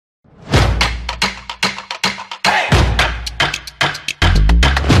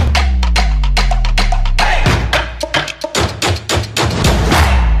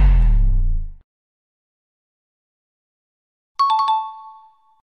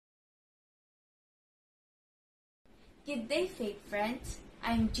Good day, faith friends.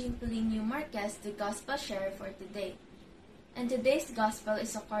 I'm Jean Pauline Marquez, the Gospel Sharer for today. And today's Gospel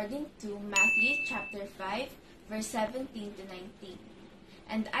is according to Matthew chapter 5, verse 17 to 19.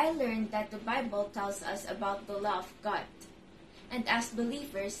 And I learned that the Bible tells us about the law of God. And as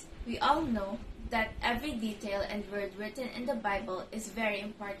believers, we all know that every detail and word written in the Bible is very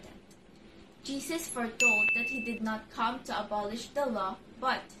important. Jesus foretold that he did not come to abolish the law,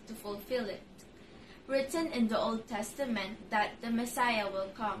 but to fulfill it. Written in the Old Testament that the Messiah will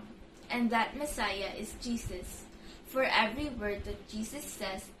come, and that Messiah is Jesus. For every word that Jesus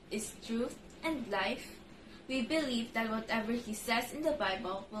says is truth and life. We believe that whatever he says in the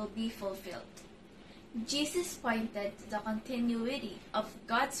Bible will be fulfilled. Jesus pointed to the continuity of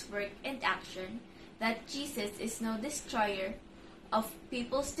God's work and action, that Jesus is no destroyer of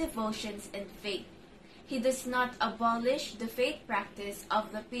people's devotions and faith. He does not abolish the faith practice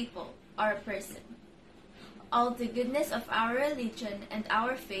of the people or person. All the goodness of our religion and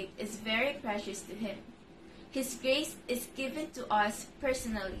our faith is very precious to him. His grace is given to us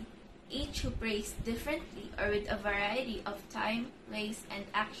personally, each who prays differently or with a variety of time, place, and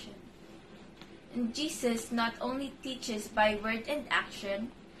action. And Jesus not only teaches by word and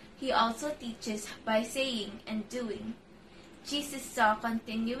action, he also teaches by saying and doing. Jesus saw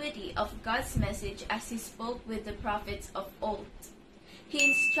continuity of God's message as he spoke with the prophets of old. He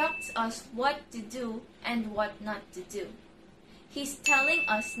instructs us what to do and what not to do. He's telling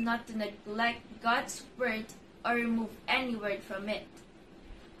us not to neglect God's word or remove any word from it.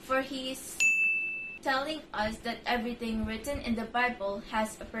 For he is telling us that everything written in the Bible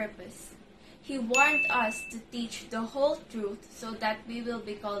has a purpose. He warned us to teach the whole truth so that we will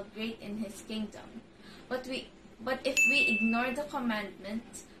be called great in his kingdom. But if we ignore the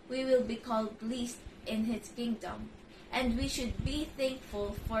commandments, we will be called least in his kingdom. And we should be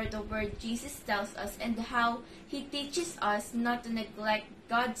thankful for the word Jesus tells us and how he teaches us not to neglect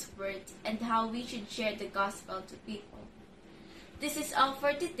God's word and how we should share the gospel to people. This is all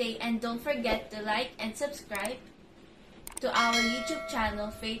for today, and don't forget to like and subscribe to our YouTube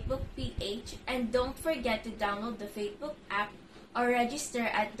channel, Faithbook PH, and don't forget to download the Faithbook app or register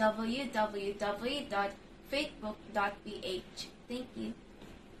at www.faithbook.ph. Thank you.